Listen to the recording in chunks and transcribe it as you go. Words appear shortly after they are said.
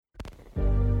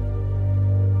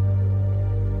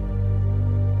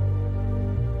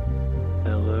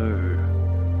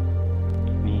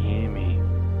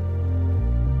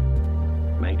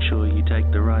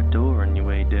take the right door on your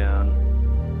way down.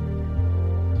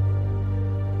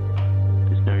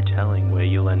 There's no telling where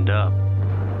you'll end up.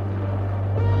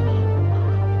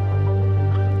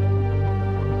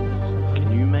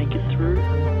 Can you make it through?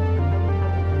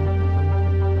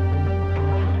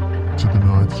 To the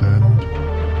night's end.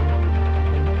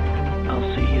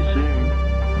 I'll see you soon.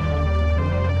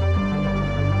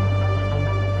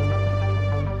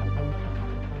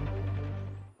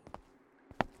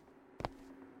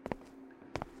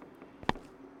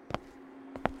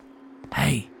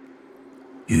 Hey,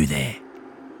 you there?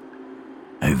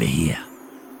 Over here.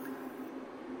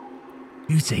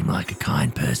 You seem like a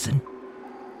kind person.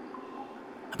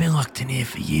 I've been locked in here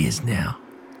for years now,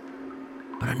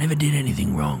 but I never did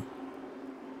anything wrong.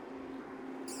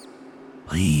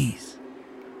 Please,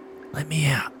 let me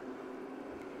out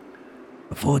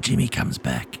before Jimmy comes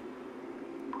back.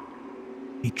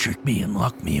 He tricked me and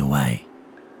locked me away.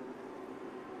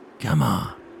 Come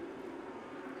on,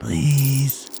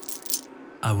 please.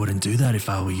 I wouldn't do that if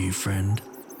I were you, friend.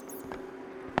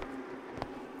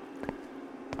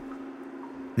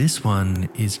 This one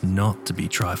is not to be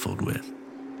trifled with.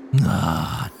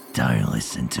 Ah, don't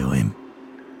listen to him.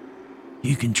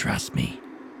 You can trust me.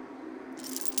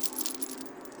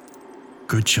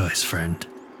 Good choice, friend.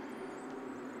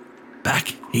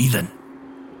 Back, heathen.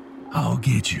 I'll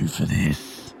get you for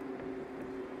this.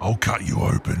 I'll cut you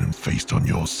open and feast on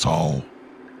your soul.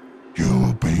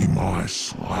 You'll be my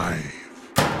slave.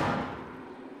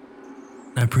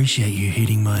 I appreciate you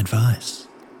heeding my advice.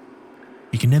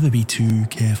 You can never be too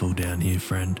careful down here,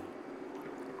 friend.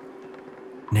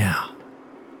 Now,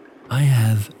 I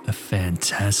have a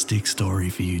fantastic story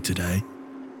for you today.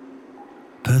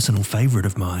 Personal favorite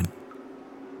of mine.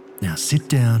 Now sit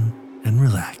down and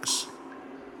relax.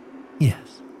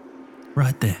 Yes,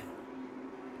 right there.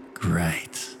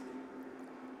 Great.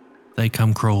 They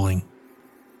Come Crawling.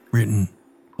 Written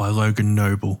by Logan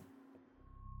Noble.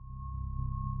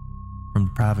 From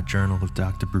the private journal of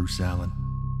Dr. Bruce Allen.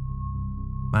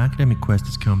 My academic quest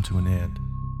has come to an end.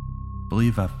 I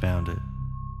believe I've found it.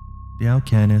 The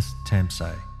Alcanis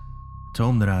Tamsai, a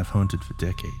tome that I've hunted for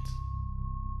decades.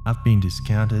 I've been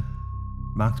discounted,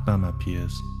 mocked by my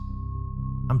peers.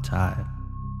 I'm tired,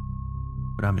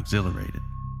 but I'm exhilarated.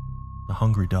 The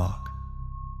Hungry Dog,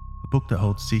 a book that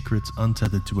holds secrets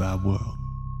untethered to our world.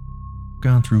 I've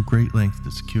gone through great lengths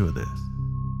to secure this.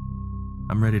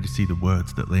 I'm ready to see the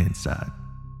words that lay inside.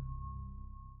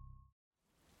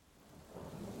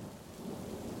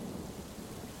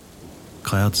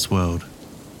 Clouds swirled,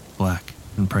 black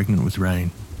and pregnant with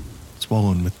rain,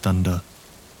 swollen with thunder.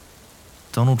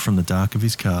 Donald from the dark of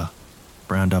his car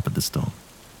browned up at the storm.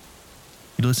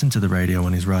 He listened to the radio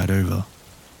on his ride over,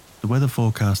 the weather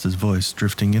forecaster's voice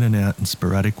drifting in and out in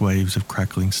sporadic waves of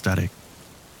crackling static.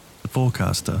 The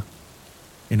forecaster,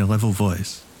 in a level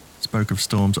voice, spoke of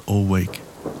storms all week.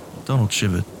 Donald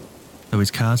shivered. Though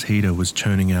his car's heater was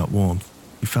churning out warmth,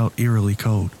 he felt eerily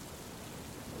cold.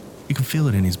 He could feel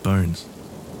it in his bones.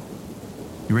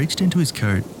 He reached into his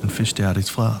coat and fished out his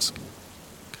flask,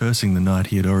 cursing the night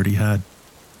he had already had.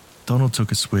 Donald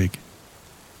took a swig.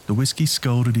 The whiskey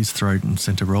scalded his throat and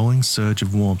sent a rolling surge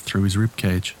of warmth through his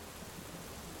ribcage.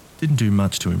 Didn't do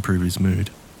much to improve his mood.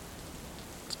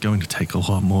 It's going to take a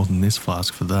lot more than this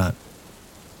flask for that.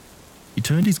 He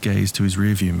turned his gaze to his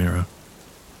rearview mirror.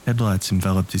 Headlights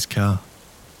enveloped his car.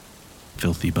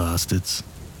 Filthy bastards.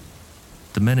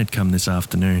 The men had come this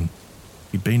afternoon.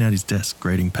 He'd been at his desk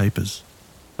grading papers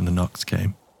when the knocks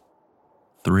came.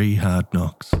 3 hard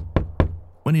knocks.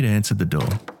 When he'd answered the door,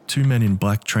 2 men in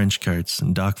black trench coats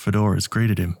and dark fedoras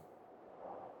greeted him.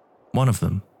 One of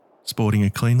them, sporting a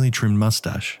cleanly trimmed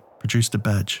mustache, produced a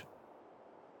badge.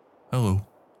 "Hello.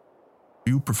 Are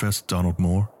you Professor Donald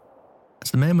Moore?" As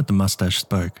the man with the mustache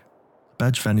spoke, the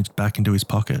badge vanished back into his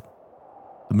pocket.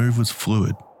 The move was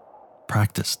fluid,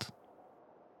 practiced.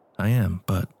 "I am,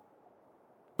 but..."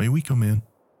 "May we come in?"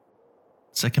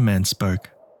 The second man spoke.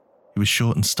 He was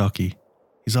short and stocky,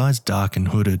 his eyes dark and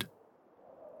hooded.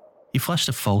 He flashed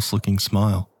a false-looking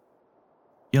smile.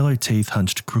 Yellow teeth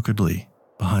hunched crookedly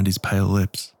behind his pale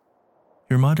lips.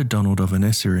 He reminded Donald of an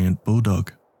esurient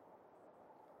bulldog.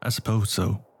 "I suppose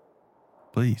so.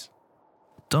 Please."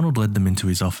 Donald led them into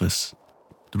his office.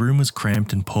 The room was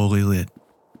cramped and poorly lit,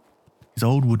 his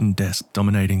old wooden desk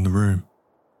dominating the room.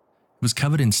 It was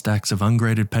covered in stacks of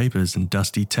ungraded papers and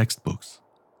dusty textbooks.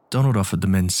 Donald offered the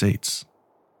men seats.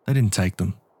 They didn't take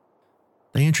them.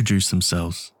 They introduced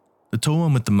themselves. The tall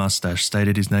one with the mustache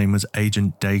stated his name was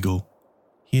Agent Daigle.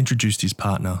 He introduced his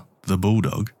partner, the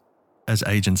Bulldog, as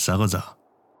Agent Salazar.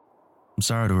 "I'm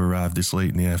sorry to arrive this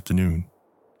late in the afternoon,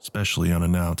 especially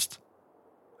unannounced.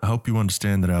 I hope you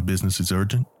understand that our business is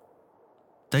urgent.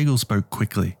 Daigle spoke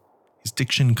quickly, his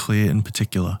diction clear and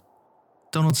particular.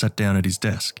 Donald sat down at his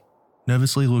desk,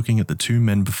 nervously looking at the two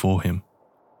men before him.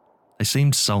 They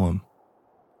seemed solemn.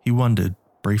 He wondered,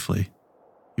 briefly,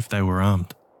 if they were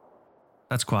armed.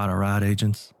 That's quite all right,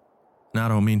 agents. And I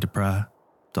don't mean to pry,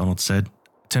 Donald said,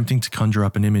 attempting to conjure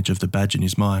up an image of the badge in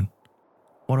his mind.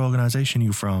 What organisation are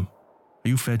you from? Are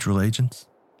you federal agents?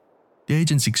 The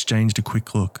agents exchanged a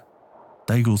quick look.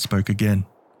 Daigle spoke again.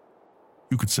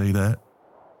 You could say that.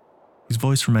 His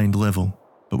voice remained level,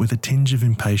 but with a tinge of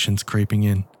impatience creeping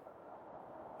in.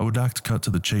 I would like to cut to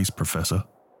the chase, Professor.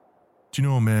 Do you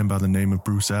know a man by the name of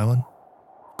Bruce Allen?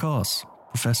 Of course,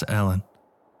 Professor Allen.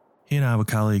 He and I were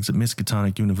colleagues at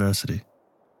Miskatonic University.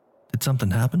 Did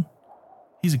something happen?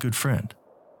 He's a good friend.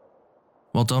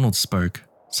 While Donald spoke,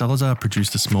 Salazar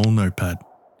produced a small notepad.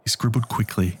 He scribbled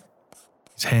quickly,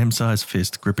 his ham-sized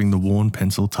fist gripping the worn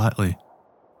pencil tightly.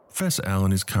 Professor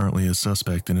Allen is currently a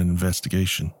suspect in an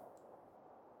investigation.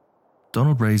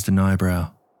 Donald raised an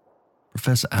eyebrow.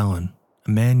 Professor Allen,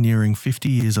 a man nearing 50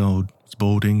 years old, was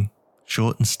balding,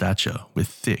 short in stature, with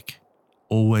thick,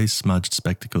 always smudged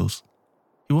spectacles.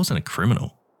 He wasn't a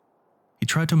criminal. He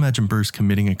tried to imagine Bruce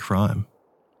committing a crime.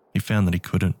 He found that he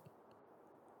couldn't.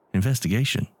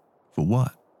 Investigation? For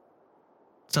what?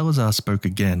 Salazar spoke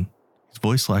again, his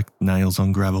voice like nails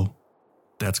on gravel.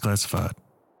 That's classified.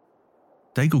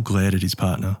 Daigle glared at his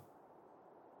partner.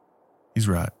 He's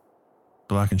right,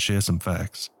 though I can share some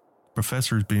facts.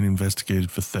 Professor is being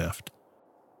investigated for theft.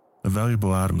 A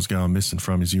valuable item's gone missing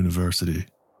from his university,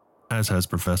 as has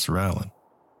Professor Allen.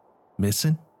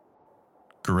 Missing?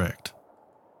 Correct.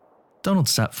 Donald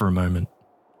sat for a moment,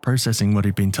 processing what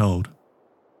he'd been told.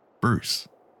 Bruce,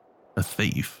 a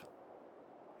thief.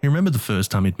 He remembered the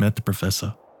first time he'd met the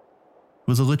professor. It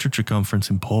was a literature conference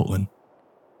in Portland,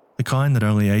 the kind that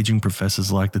only aging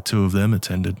professors like the two of them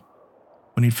attended.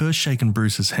 When he'd first shaken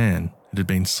Bruce's hand, it had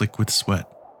been slick with sweat.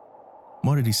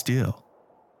 What did he steal?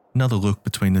 Another look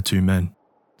between the two men.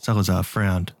 Salazar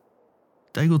frowned.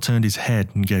 Daigle turned his head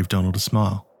and gave Donald a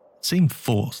smile. It seemed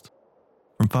forced.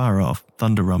 From far off,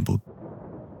 thunder rumbled.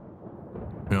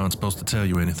 We aren't supposed to tell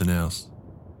you anything else.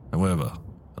 However,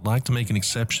 I'd like to make an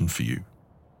exception for you.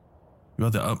 You are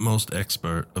the utmost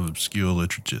expert of obscure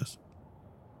literatures.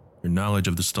 Your knowledge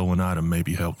of the stolen item may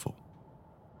be helpful.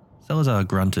 Salazar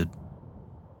grunted,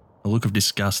 a look of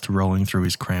disgust rolling through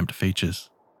his cramped features.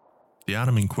 The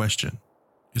item in question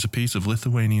is a piece of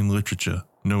Lithuanian literature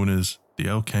known as the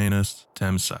Alkanis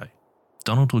Tamsai.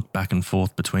 Donald looked back and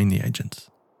forth between the agents.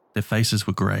 Their faces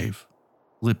were grave,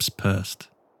 lips pursed.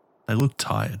 They looked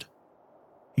tired.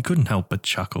 He couldn't help but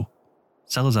chuckle.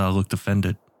 Salazar looked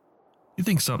offended. You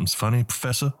think something's funny,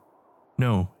 Professor?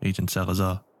 No, Agent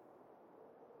Salazar.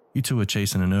 You two are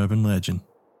chasing an urban legend.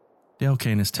 The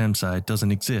Alkanis Tamsai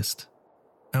doesn't exist.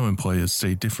 Our employers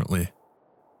say differently.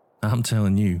 I'm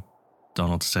telling you,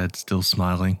 Donald said, still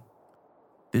smiling.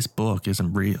 This book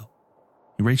isn't real.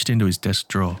 He reached into his desk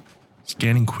drawer,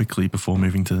 scanning quickly before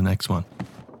moving to the next one.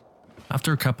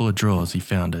 After a couple of drawers, he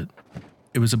found it.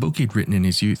 It was a book he'd written in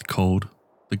his youth called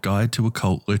The Guide to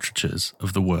Occult Literatures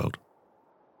of the World.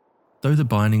 Though the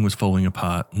binding was falling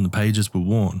apart and the pages were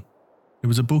worn, it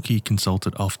was a book he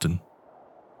consulted often.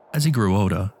 As he grew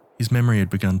older, his memory had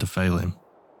begun to fail him.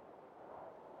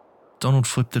 Donald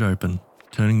flipped it open,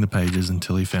 turning the pages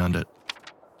until he found it.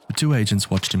 The two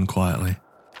agents watched him quietly,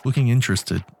 looking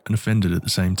interested and offended at the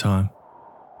same time.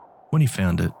 When he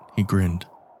found it, he grinned.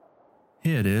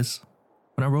 Here it is.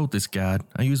 When I wrote this guide,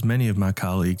 I used many of my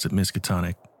colleagues at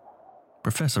Miskatonic.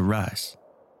 Professor Rice,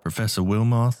 Professor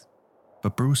Wilmoth,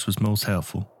 but Bruce was most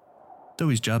helpful. Though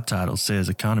his job title says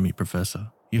economy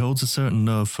professor, he holds a certain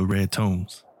love for rare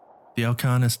tomes. The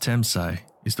Alkanis Tamsai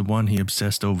is the one he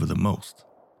obsessed over the most.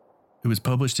 It was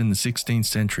published in the 16th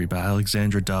century by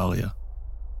Alexandra Dalia,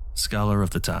 a scholar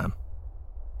of the time.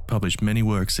 He published many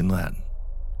works in Latin,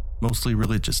 mostly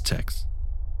religious texts.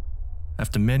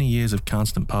 After many years of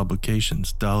constant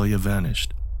publications, Dalia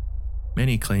vanished.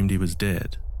 Many claimed he was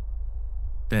dead.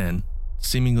 Then,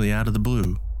 seemingly out of the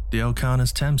blue, the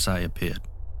Alkanis Tamsai appeared.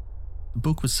 The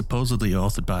book was supposedly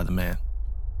authored by the man.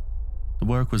 The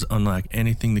work was unlike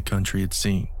anything the country had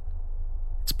seen.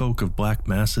 It spoke of black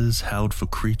masses held for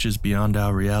creatures beyond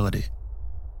our reality.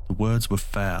 The words were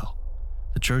foul.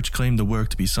 The church claimed the work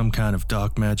to be some kind of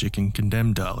dark magic and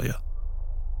condemned Dalia.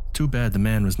 Too bad the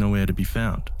man was nowhere to be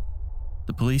found.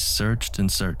 The police searched and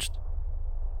searched.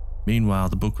 Meanwhile,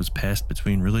 the book was passed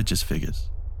between religious figures,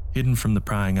 hidden from the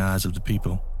prying eyes of the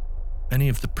people. Many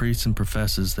of the priests and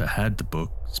professors that had the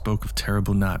book spoke of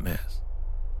terrible nightmares.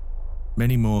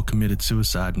 Many more committed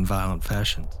suicide in violent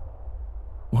fashions.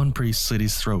 One priest slit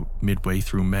his throat midway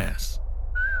through Mass.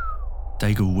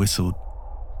 Daigle whistled.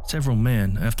 Several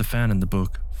men, after finding the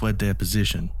book, fled their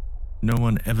position. No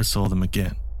one ever saw them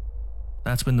again.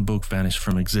 That's when the book vanished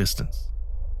from existence.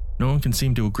 No one can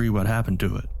seem to agree what happened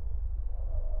to it.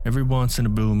 Every once in a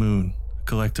blue moon, a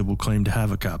collector will claim to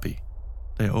have a copy.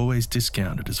 They are always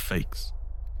discounted as fakes.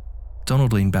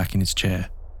 Donald leaned back in his chair.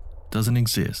 Doesn't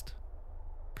exist.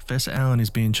 Professor Allen is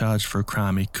being charged for a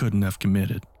crime he couldn't have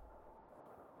committed.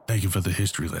 Thank you for the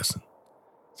history lesson.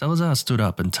 Salazar stood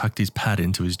up and tucked his pad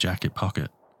into his jacket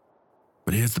pocket.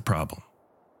 But here's the problem.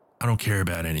 I don't care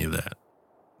about any of that.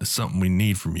 There's something we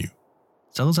need from you.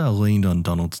 Salazar leaned on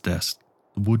Donald's desk,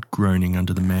 the wood groaning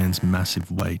under the man's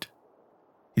massive weight.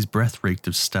 His breath reeked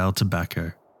of stale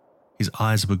tobacco. His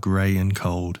eyes were grey and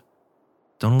cold.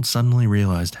 Donald suddenly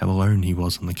realised how alone he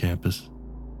was on the campus.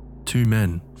 2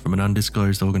 men from an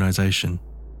undisclosed organisation.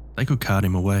 They could cart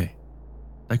him away.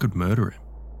 They could murder him.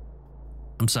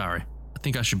 I'm sorry. I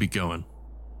think I should be going.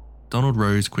 Donald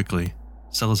rose quickly.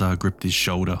 Salazar gripped his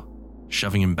shoulder,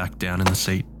 shoving him back down in the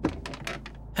seat.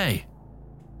 Hey.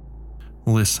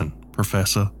 Listen,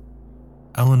 Professor.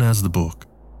 Alan has the book.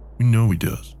 We know he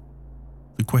does.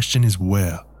 The question is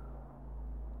where?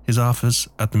 His office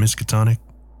at the Miskatonic?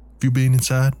 Have you been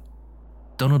inside?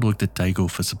 Donald looked at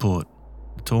Daigle for support.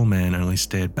 The tall man only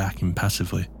stared back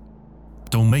impassively.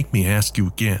 Don't make me ask you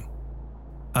again.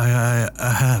 I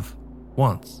have.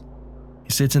 Once.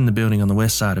 He sits in the building on the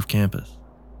west side of campus.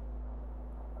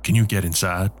 Can you get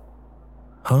inside?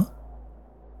 Huh?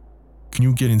 Can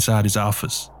you get inside his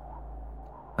office?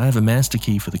 I have a master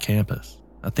key for the campus.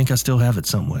 I think I still have it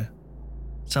somewhere.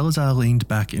 Salazar leaned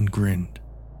back and grinned.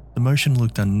 The motion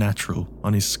looked unnatural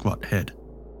on his squat head.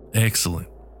 Excellent.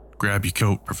 Grab your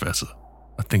coat, Professor.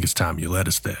 I think it's time you led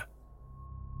us there.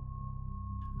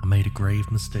 I made a grave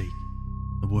mistake.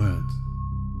 The words.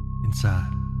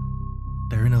 Inside.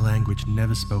 They're in a language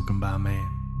never spoken by a man.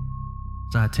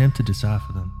 As I attempt to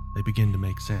decipher them, they begin to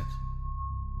make sense.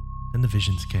 Then the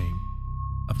visions came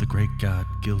of the great god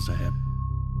Gilzaheb,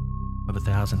 of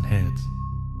 1,000 heads.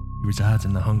 He resides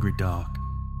in the hungry dark,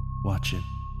 watching,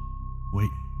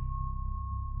 waiting.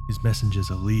 His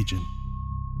messengers are legion.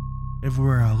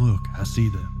 Everywhere I look, I see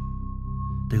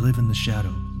them. They live in the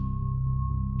shadows.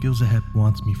 Gilzaheb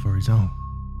wants me for his own,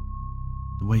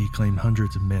 the way he claimed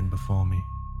hundreds of men before me.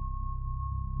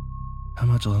 How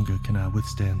much longer can I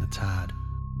withstand the tide?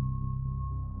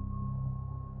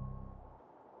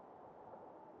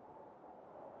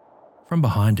 From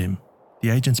behind him, the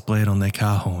agents blared on their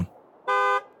car horn.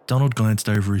 Donald glanced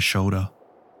over his shoulder.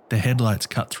 Their headlights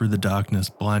cut through the darkness,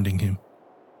 blinding him.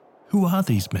 Who are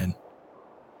these men?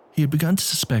 He had begun to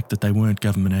suspect that they weren't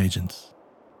government agents.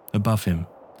 Above him,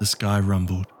 the sky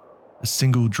rumbled. A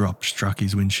single drop struck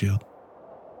his windshield.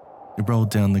 It rolled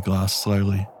down the glass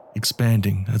slowly,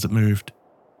 expanding as it moved.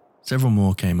 Several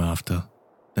more came after,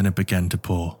 then it began to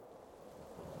pour.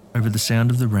 Over the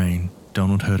sound of the rain,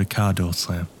 Donald heard a car door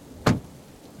slam.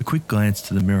 A quick glance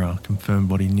to the mirror confirmed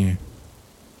what he knew.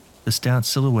 The stout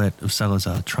silhouette of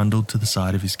Salazar trundled to the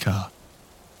side of his car.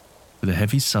 With a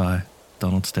heavy sigh,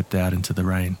 Donald stepped out into the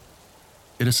rain.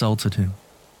 It assaulted him.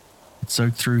 It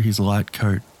soaked through his light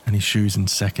coat and his shoes in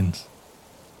seconds.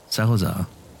 Salazar,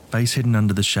 face hidden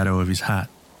under the shadow of his hat,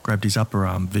 grabbed his upper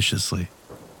arm viciously.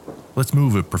 Let's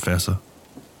move it, Professor.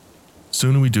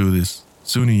 Sooner we do this,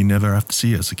 sooner you never have to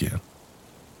see us again.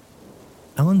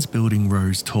 Allen's building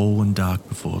rose tall and dark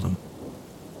before them.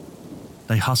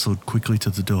 They hustled quickly to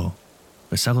the door,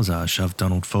 where Salazar shoved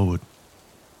Donald forward.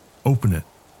 Open it,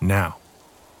 now.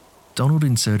 Donald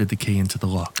inserted the key into the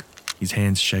lock, his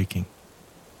hands shaking.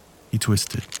 He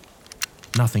twisted.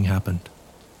 Nothing happened.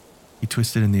 He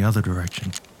twisted in the other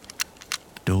direction.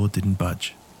 The door didn't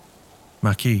budge.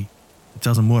 My key, it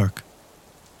doesn't work.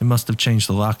 It must have changed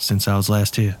the lock since I was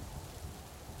last here.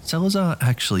 Salazar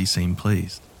actually seemed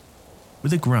pleased.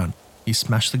 With a grunt, he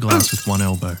smashed the glass with one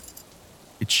elbow.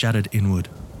 It shattered inward,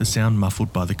 the sound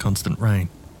muffled by the constant rain.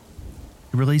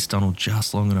 He released Donald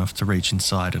just long enough to reach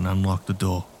inside and unlock the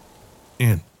door.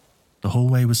 In. The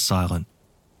hallway was silent.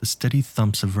 The steady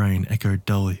thumps of rain echoed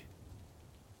dully.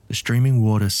 The streaming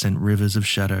water sent rivers of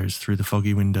shadows through the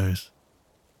foggy windows.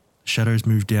 The shadows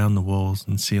moved down the walls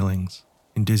and ceilings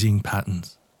in dizzying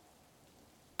patterns.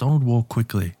 Donald walked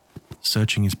quickly,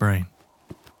 searching his brain.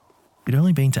 He'd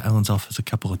only been to Alan's office a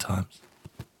couple of times.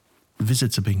 The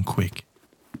visits had been quick.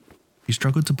 He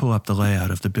struggled to pull up the layout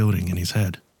of the building in his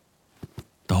head.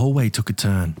 The hallway took a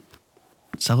turn.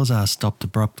 Salazar stopped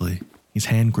abruptly, his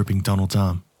hand gripping Donald's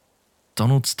arm.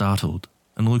 Donald startled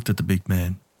and looked at the big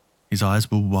man. His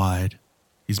eyes were wide,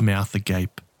 his mouth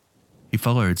agape. He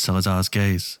followed Salazar's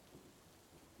gaze.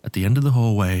 At the end of the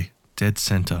hallway, dead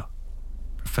center,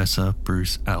 Professor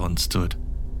Bruce Allen stood.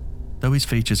 Though his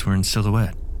features were in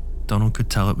silhouette, Donald could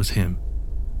tell it was him.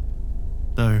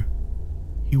 Though,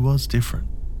 he was different.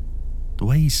 The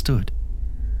way he stood,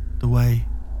 the way...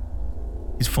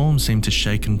 His form seemed to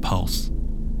shake and pulse,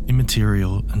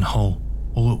 immaterial and whole,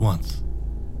 all at once.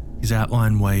 His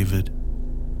outline wavered.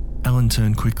 Allen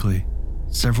turned quickly,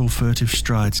 several furtive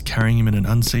strides carrying him in an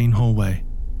unseen hallway.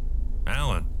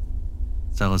 Alan,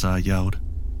 Salazar yelled.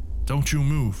 don't you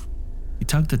move. He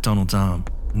tugged at Donald's arm,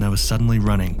 and they were suddenly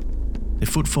running. Their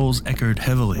footfalls echoed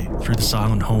heavily through the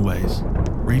silent hallways,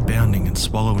 rebounding and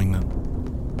swallowing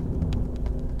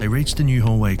them. They reached the new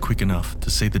hallway quick enough to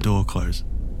see the door close.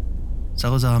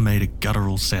 Salazar made a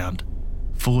guttural sound,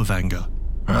 full of anger,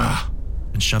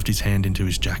 and shoved his hand into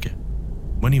his jacket.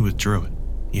 When he withdrew it,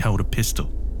 he held a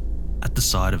pistol. At the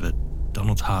sight of it,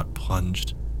 Donald's heart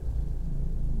plunged.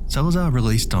 Salazar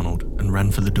released Donald and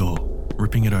ran for the door,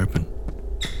 ripping it open.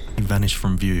 He vanished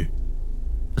from view.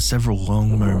 For several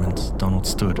long moments, Donald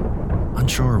stood,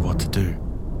 unsure of what to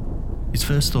do. His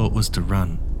first thought was to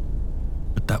run,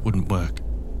 but that wouldn't work.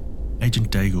 Agent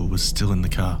Daigle was still in the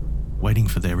car, waiting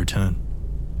for their return.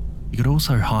 He could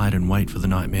also hide and wait for the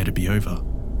nightmare to be over.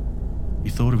 He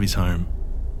thought of his home,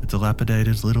 a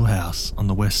dilapidated little house on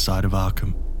the west side of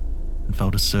Arkham, and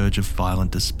felt a surge of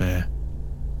violent despair.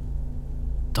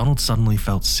 Donald suddenly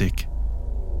felt sick.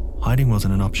 Hiding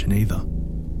wasn't an option either.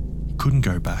 He couldn't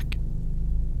go back.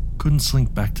 Couldn't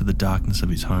slink back to the darkness of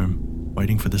his home,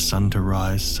 waiting for the sun to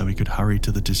rise so he could hurry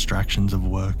to the distractions of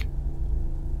work.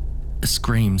 A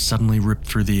scream suddenly ripped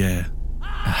through the air,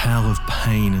 a howl of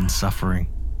pain and suffering.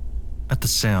 At the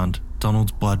sound,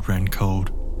 Donald's blood ran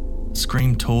cold. The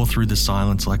scream tore through the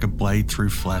silence like a blade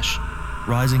through flesh,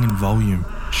 rising in volume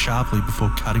sharply before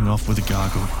cutting off with a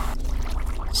gargle.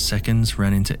 Seconds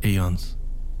ran into eons.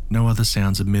 No other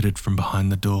sounds emitted from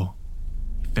behind the door.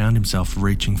 He found himself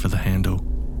reaching for the handle.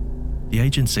 The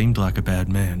agent seemed like a bad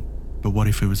man, but what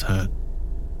if he was hurt?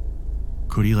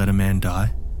 Could he let a man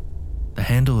die? The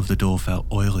handle of the door felt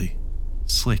oily,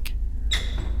 slick.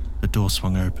 The door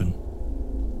swung open.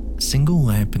 A single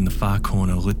lamp in the far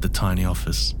corner lit the tiny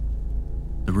office.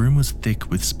 The room was thick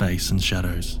with space and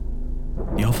shadows.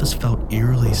 The office felt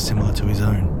eerily similar to his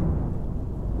own.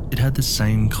 It had the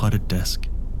same cluttered desk,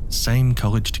 same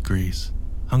college degrees,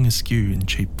 hung askew in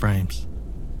cheap frames.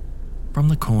 From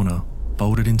the corner,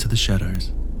 folded into the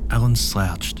shadows, Alan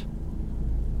slouched.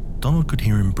 Donald could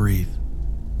hear him breathe.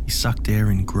 He sucked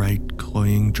air in great,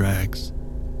 cloying drags.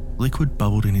 Liquid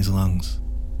bubbled in his lungs.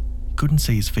 He couldn't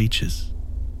see his features,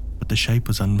 but the shape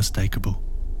was unmistakable.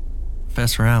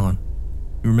 Professor Allen,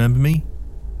 you remember me?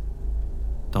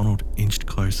 Donald inched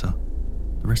closer.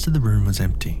 The rest of the room was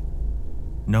empty.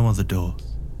 No other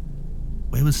doors.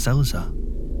 Where was Salazar?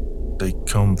 They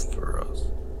come for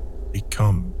us. They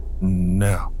come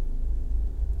now.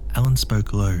 Alan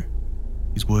spoke low,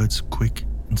 his words quick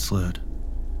and slurred.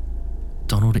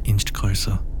 Donald inched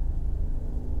closer.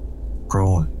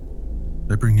 Crawling.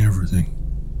 They bring everything.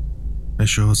 They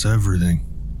show us everything.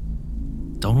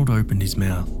 Donald opened his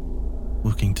mouth,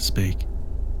 looking to speak,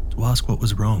 to ask what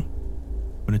was wrong,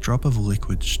 when a drop of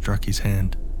liquid struck his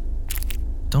hand.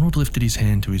 Donald lifted his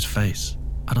hand to his face,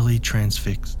 utterly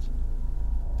transfixed.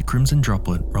 The crimson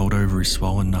droplet rolled over his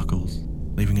swollen knuckles,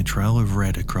 leaving a trail of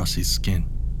red across his skin.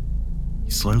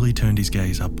 He slowly turned his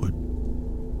gaze upward.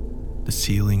 The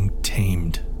ceiling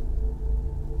teemed.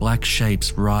 Black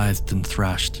shapes writhed and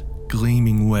thrashed,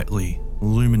 gleaming wetly,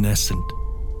 luminescent.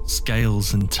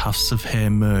 Scales and tufts of hair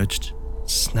merged.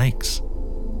 Snakes.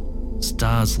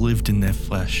 Stars lived in their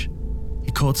flesh.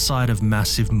 He caught sight of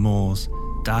massive maws,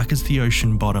 dark as the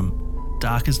ocean bottom,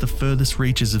 dark as the furthest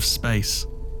reaches of space.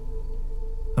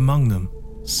 Among them,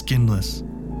 skinless,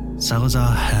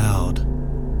 Salazar howled.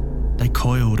 They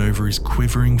coiled over his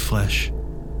quivering flesh.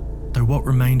 Though what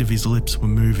remained of his lips were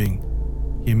moving,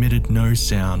 he emitted no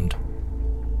sound.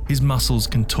 His muscles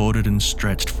contorted and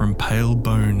stretched from pale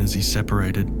bone as he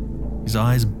separated. His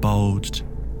eyes bulged,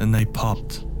 then they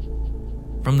popped.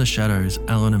 From the shadows,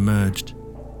 Alan emerged.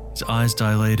 His eyes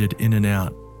dilated in and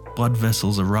out, blood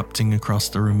vessels erupting across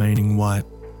the remaining white.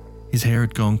 His hair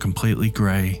had gone completely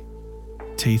grey,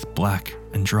 teeth black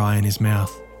and dry in his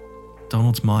mouth.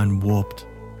 Donald's mind warped.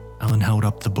 Alan held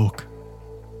up the book.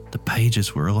 The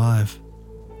pages were alive.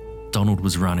 Donald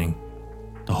was running.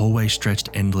 The hallway stretched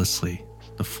endlessly,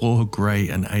 the floor grey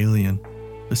and alien,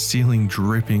 the ceiling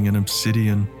dripping in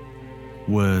obsidian.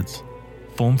 Words,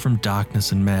 formed from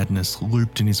darkness and madness,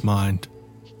 looped in his mind.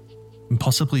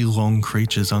 Impossibly long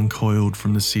creatures uncoiled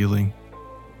from the ceiling.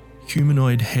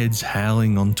 Humanoid heads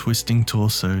howling on twisting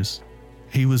torsos.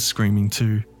 He was screaming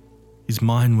too, His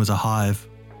mind was a hive.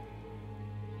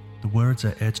 The words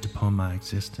are etched upon my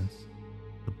existence.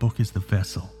 The book is the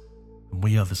vessel, and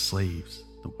we are the sleeves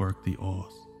that work the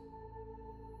oars.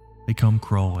 They come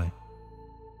crawling,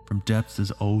 from depths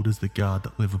as old as the god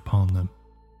that live upon them.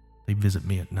 They visit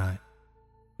me at night,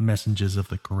 messengers of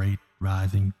the great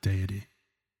writhing deity.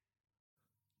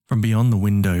 From beyond the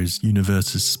windows,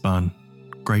 universes spun.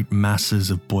 Great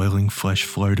masses of boiling flesh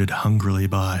floated hungrily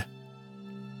by.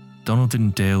 Donald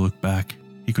didn't dare look back.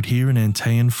 He could hear an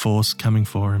Antaean force coming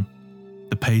for him.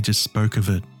 The pages spoke of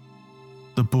it.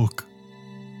 The book.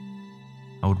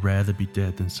 I would rather be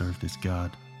dead than serve this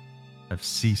god. I've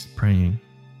ceased praying.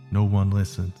 No one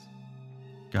listens.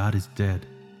 God is dead.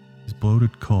 His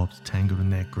bloated corpse tangled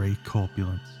in their grey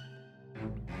corpulence.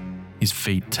 His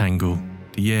feet tangle.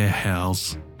 The air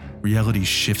howls. Reality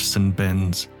shifts and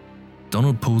bends.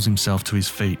 Donald pulls himself to his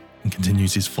feet and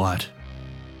continues his flight.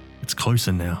 It's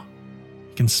closer now.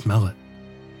 He can smell it.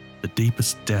 The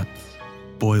deepest depths,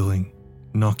 boiling,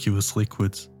 innocuous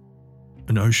liquids.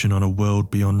 An ocean on a world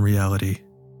beyond reality.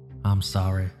 I'm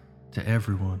sorry to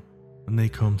everyone. When they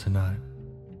come tonight,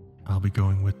 I'll be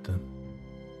going with them.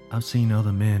 I've seen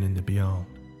other men in the beyond.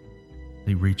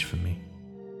 They reach for me.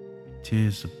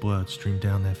 Tears of blood stream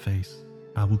down their face.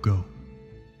 I will go.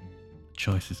 The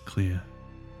choice is clear.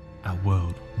 Our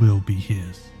world will be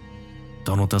his.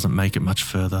 Donald doesn't make it much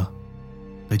further.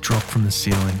 They drop from the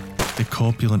ceiling. Their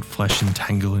corpulent flesh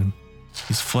entangle him.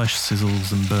 His flesh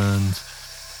sizzles and burns.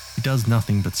 He does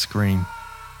nothing but scream.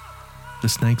 The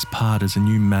snakes part as a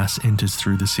new mass enters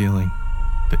through the ceiling.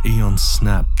 The eons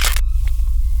snap.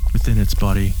 Within its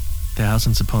body,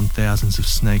 thousands upon thousands of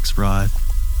snakes writhe.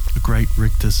 A great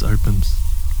rictus opens.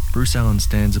 Bruce Allen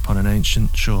stands upon an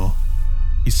ancient shore.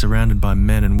 He's surrounded by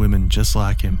men and women just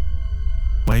like him.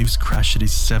 Waves crash at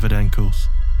his severed ankles.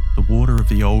 The water of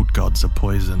the old gods are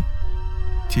poison.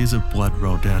 Tears of blood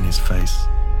roll down his face.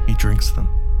 He drinks them.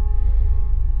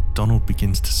 Donald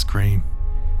begins to scream.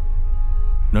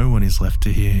 No one is left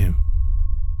to hear him.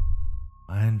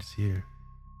 My end is here.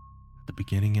 At the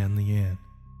beginning and the end,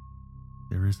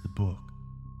 there is the book.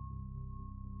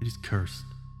 It is cursed.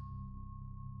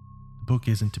 The book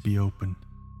isn't to be opened.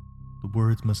 The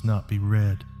words must not be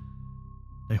read.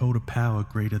 They hold a power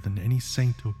greater than any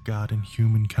saint or god in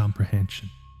human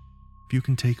comprehension. If you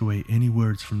can take away any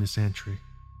words from this entry,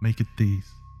 make it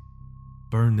these.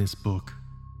 Burn this book.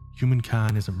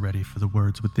 Humankind isn't ready for the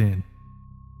words within.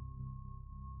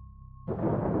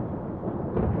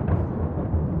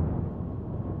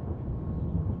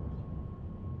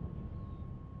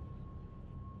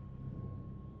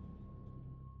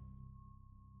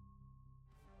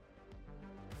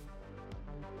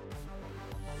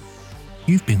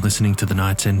 You've been listening to the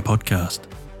Night's End podcast,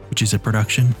 which is a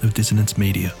production of Dissonance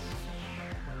Media.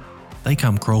 They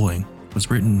Come Crawling was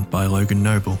written by Logan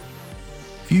Noble.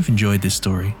 If you've enjoyed this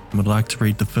story and would like to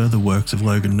read the further works of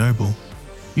Logan Noble,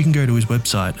 you can go to his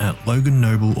website at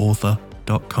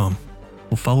logannobleauthor.com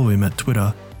or follow him at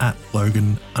Twitter at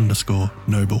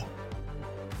 @Logan_Noble.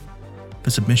 For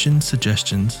submissions,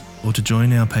 suggestions, or to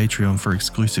join our Patreon for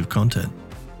exclusive content,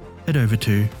 head over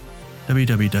to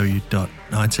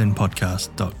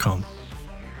www.nightsendpodcast.com.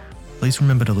 Please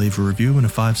remember to leave a review and a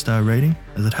 5-star rating,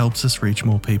 as it helps us reach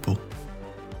more people.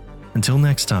 Until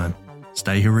next time,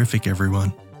 stay horrific,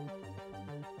 everyone.